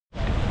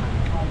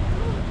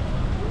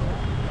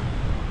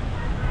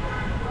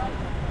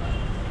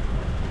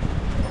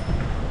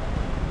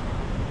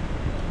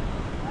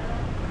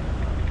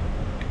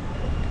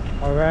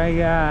Alright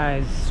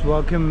guys,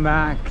 welcome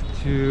back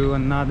to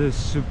another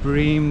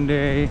Supreme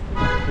Day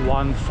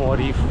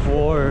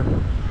 144.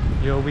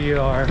 Here we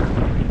are,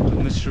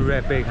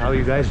 Mr.epiicc. How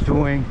you guys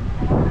doing?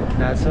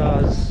 That's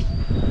us.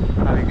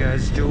 How you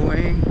guys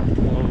doing?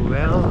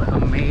 Well,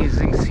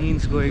 amazing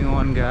scenes going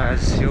on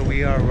guys. Here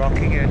we are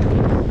rocking it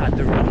at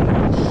the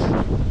Rangmanch.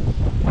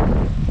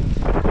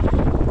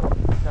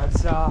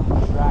 That's our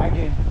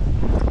dragon.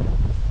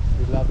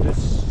 We love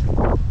this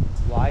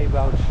vibe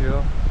out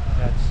here.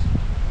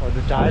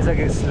 The tires are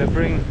getting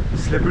slippery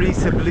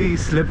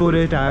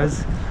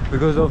tires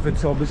because of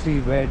it's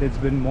obviously wet. It's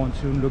been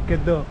monsoon. Look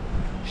at the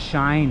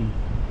shine.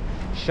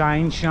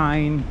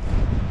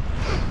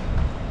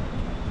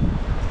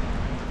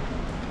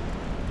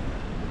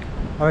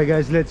 Alright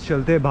guys, let's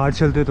चलते बाहर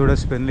चलते थोड़ा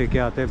spin लेके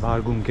आते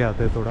बाहर घूम के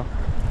आते थोड़ा.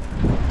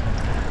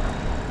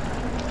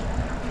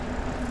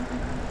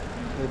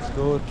 Let's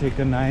go take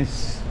a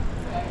nice.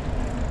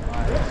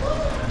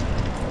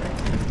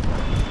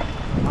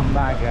 I'm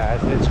back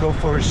guys, let's go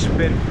for a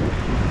spin.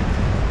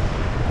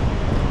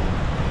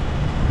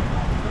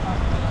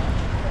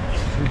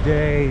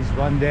 Today's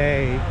one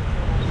day,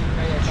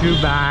 2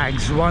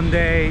 bags, 1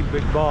 day,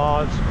 big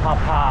balls,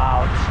 pop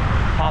out,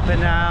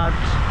 popping out,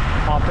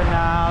 popping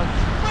out,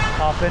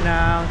 popping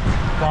out,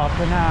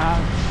 popping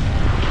out.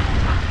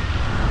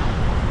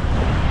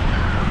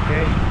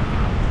 Okay,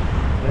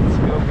 let's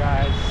go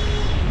guys.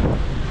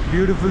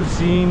 Beautiful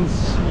scenes,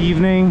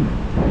 evening,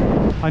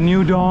 a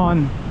new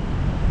dawn.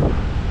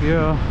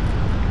 Yeah,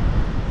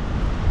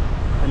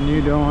 a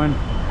new dawn.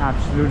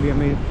 Absolutely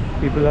amazing.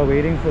 People are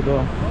waiting for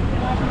the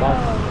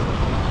bus.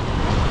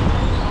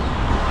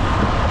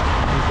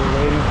 People are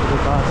waiting for the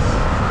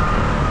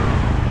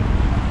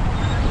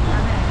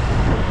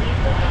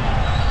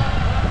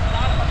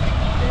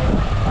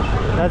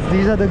bus.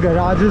 These are the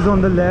garages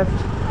on the left.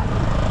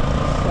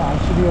 It's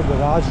actually a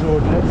garage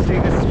road. Let's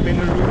take a spin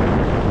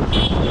route.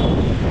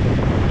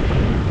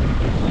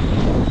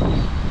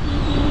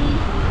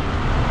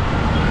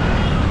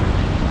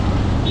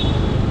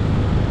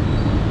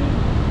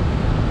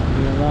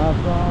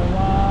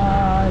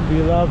 We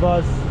love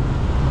us.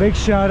 Big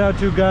shout out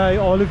to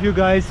all of you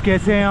guys.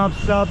 कैसे हैं आप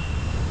सब?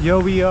 Here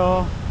we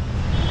are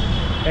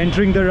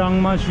entering the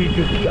Rangmanch.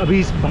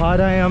 अभी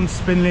बाहर आए हम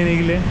spin लेने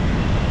के लिए.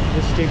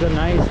 Just take a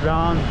nice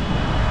round.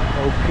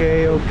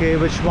 Okay.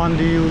 Which one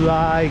do you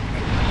like?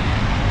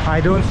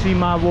 I don't see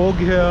my Vogue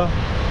here.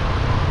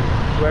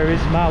 Where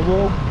is my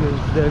Vogue?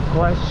 Is the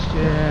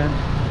question.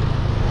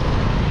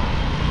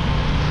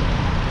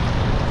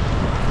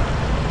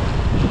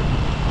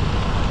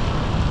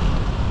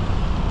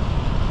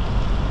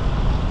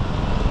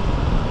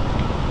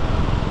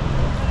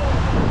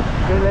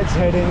 Let's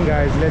head in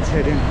guys, let's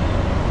head in.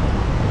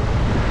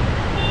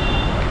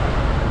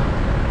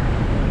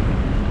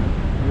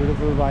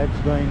 Beautiful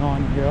vibes going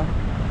on here.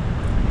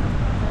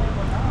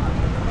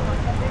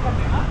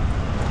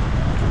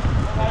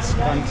 Let's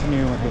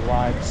continue with the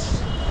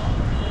vibes.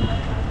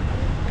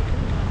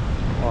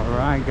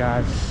 Alright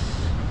guys,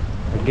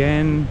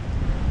 again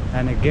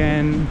and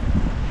again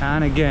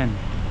and again.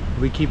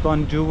 We keep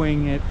on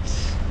doing it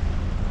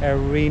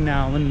every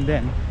now and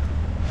then.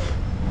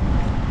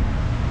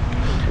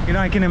 You know,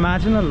 I can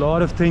imagine a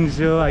lot of things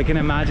here. I can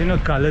imagine a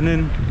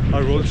Cullinan,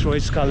 a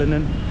Rolls-Royce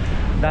Cullinan.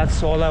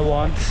 That's all I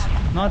want.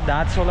 Not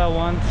that's all I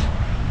want.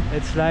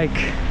 It's like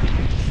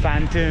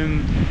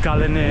Phantom,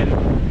 Cullinan.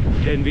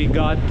 Then we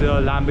got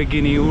the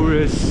Lamborghini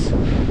Urus.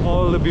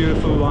 All the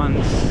beautiful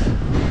ones.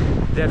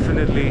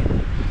 Definitely.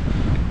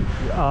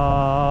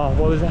 What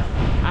was that?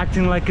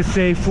 Acting like a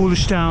say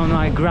foolish town.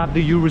 I grabbed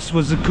the Urus,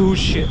 was a cool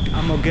shit.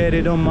 I'ma get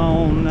it on my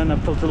own, and I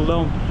felt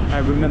alone. I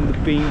remember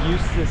being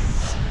useless.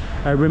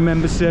 I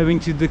remember serving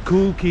to the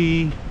cool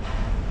key.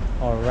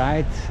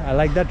 Alright, I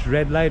like that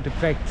red light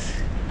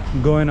effect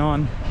going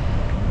on.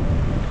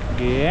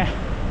 Yeah.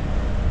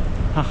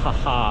 Ha ha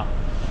ha.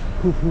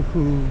 Hoo hoo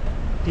hoo.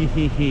 Hee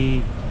hee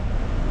hee.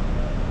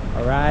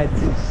 Alright,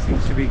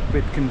 seems to be a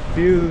bit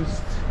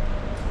confused.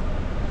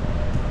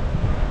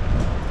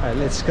 Alright,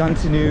 let's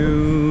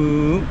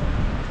continue.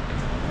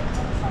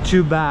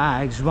 2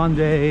 bags, 1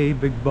 day,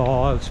 big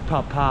balls,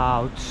 pop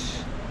out.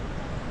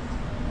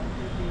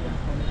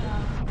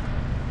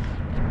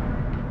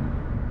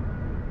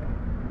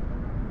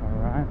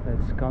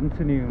 Let's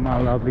continue, my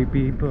lovely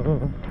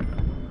people.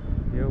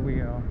 Here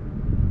we are,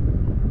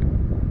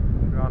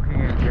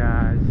 rocking it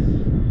guys.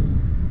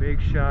 Big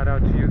shout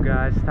out to you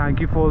guys. Thank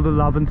you for all the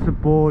love and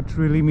support.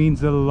 Really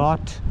means a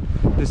lot.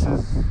 This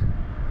is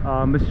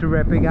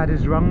Mr.epiicc at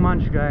his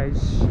Rangmanch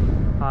guys.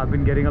 I've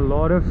been getting a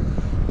lot of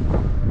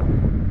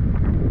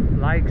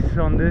likes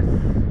on this.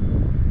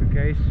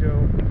 Okay,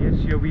 so yes,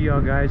 here we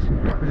are guys.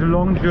 It's a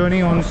long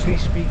journey, honestly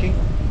speaking.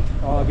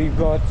 We've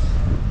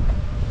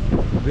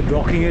been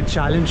rocking it.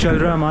 Challenge चल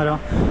रहा हमारा.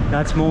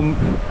 That's more.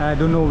 I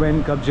don't know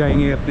when कब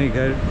जाएंगे अपने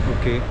घर.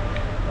 Okay.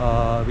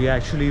 We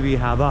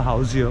have a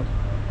house here,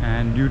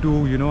 and due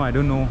to I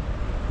don't know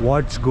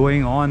what's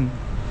going on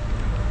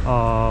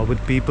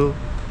with people.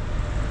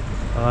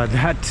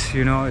 That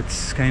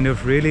it's kind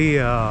of really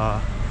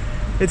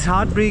It's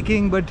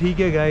heartbreaking, but ठीक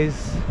है guys,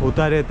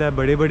 होता रहता है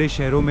बड़े बड़े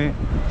शहरों में,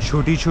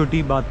 छोटी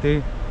छोटी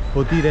बातें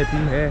होती रहती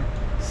है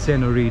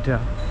senorita.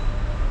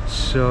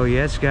 So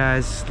yes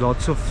guys,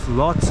 lots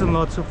and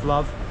lots of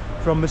love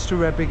from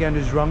Mr.epiicc and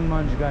his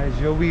Rangmanch guys.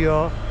 Here we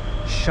are,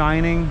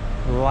 shining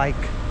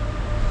like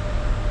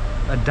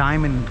a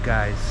diamond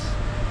guys.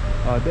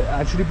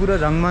 Actually पूरा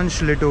Rangmanch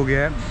lit हो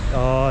गया है.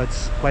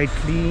 It's quite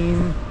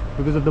clean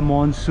because of the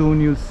monsoon.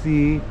 You'll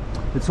see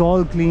it's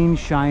all clean,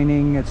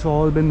 shining, it's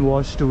all been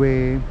washed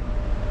away.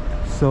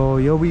 So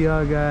here we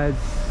are guys,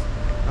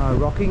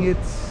 rocking it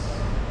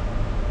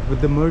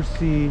with the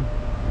mercy,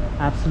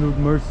 absolute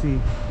mercy.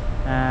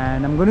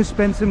 And I'm going to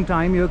spend some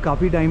time here.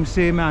 काफ़ी time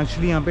से मैं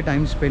actually यहाँ पे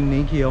time spend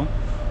नहीं किया हूँ.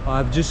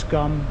 I've just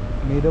come,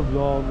 made a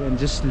vlog and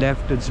just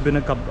left. It's been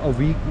a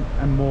week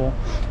and more.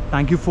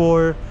 Thank you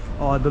for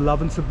the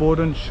love and support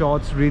on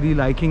shorts. Really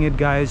liking it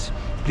guys.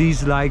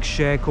 Please like,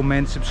 share,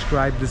 comment,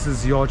 subscribe. This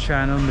is your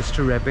channel,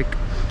 Mr.epiicc.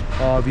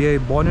 We are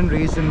born and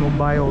raised in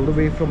Mumbai, all the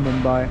way from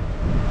Mumbai.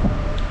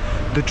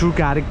 The true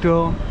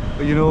character,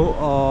 you know,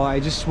 I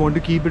just want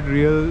to keep it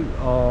real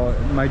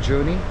in my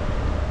journey.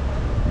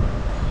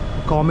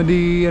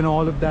 Comedy and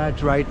all of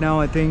that. Right now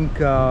I think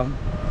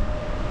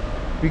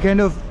we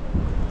kind of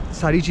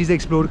सारी चीज़ें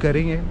explore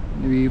करेंगे.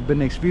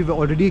 We've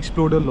already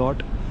explored a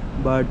lot,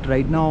 but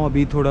right now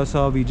अभी थोड़ा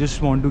सा we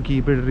just want to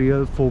keep it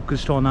real,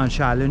 focused on our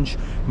challenge.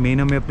 Main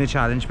हमें अपने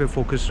challenge पे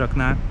focus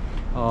रखना है.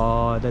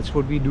 That's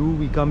what we do.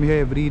 We come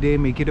here every day,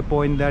 make it a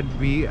point that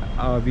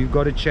we've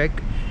got to check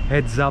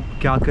heads up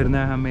क्या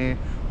करना है हमें,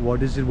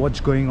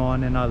 what's going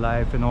on in our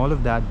life and all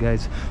of that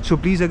guys. So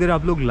please अगर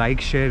आप लोग like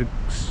share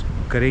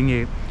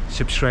करेंगे,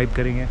 subscribe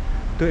करेंगे,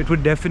 तो it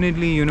would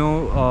definitely, you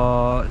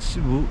know,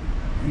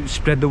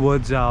 spread the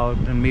words out,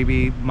 and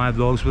maybe my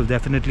vlogs will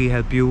definitely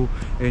help you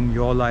in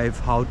your life,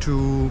 how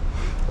to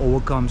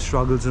overcome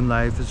struggles in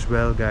life as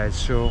well guys.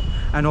 So,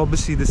 and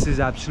obviously this is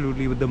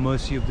absolutely with the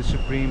mercy of the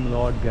Supreme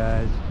Lord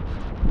guys.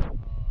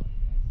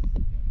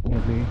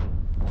 Definitely.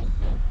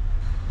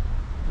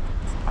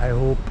 I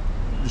hope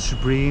the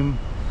Supreme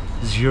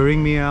is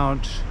hearing me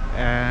out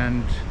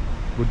and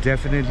would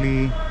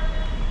definitely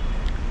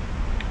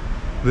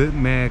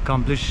मैं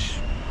accomplish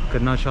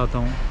करना चाहता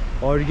हूँ.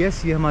 और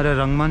yes, ये हमारा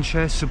रंगमंच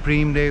है,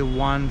 Supreme Day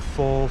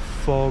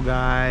 144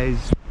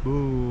 guys.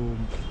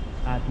 Boom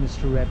at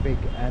Mr.epiicc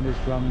and his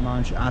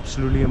Rangmanch.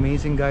 Absolutely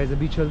amazing guys.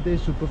 अभी चलते हैं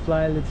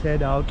Superfly. Let's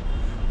head out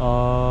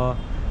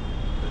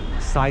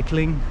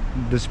cycling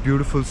this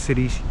beautiful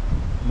city,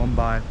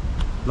 Mumbai.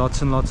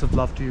 Lots and lots of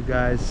love to you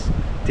guys.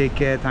 Take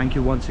care. Thank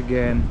you once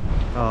again.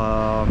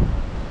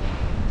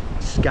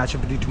 Catch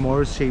up with you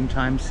tomorrow, same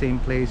time, same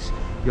place.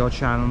 Your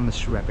channel,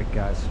 Mr.epiicc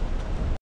guys.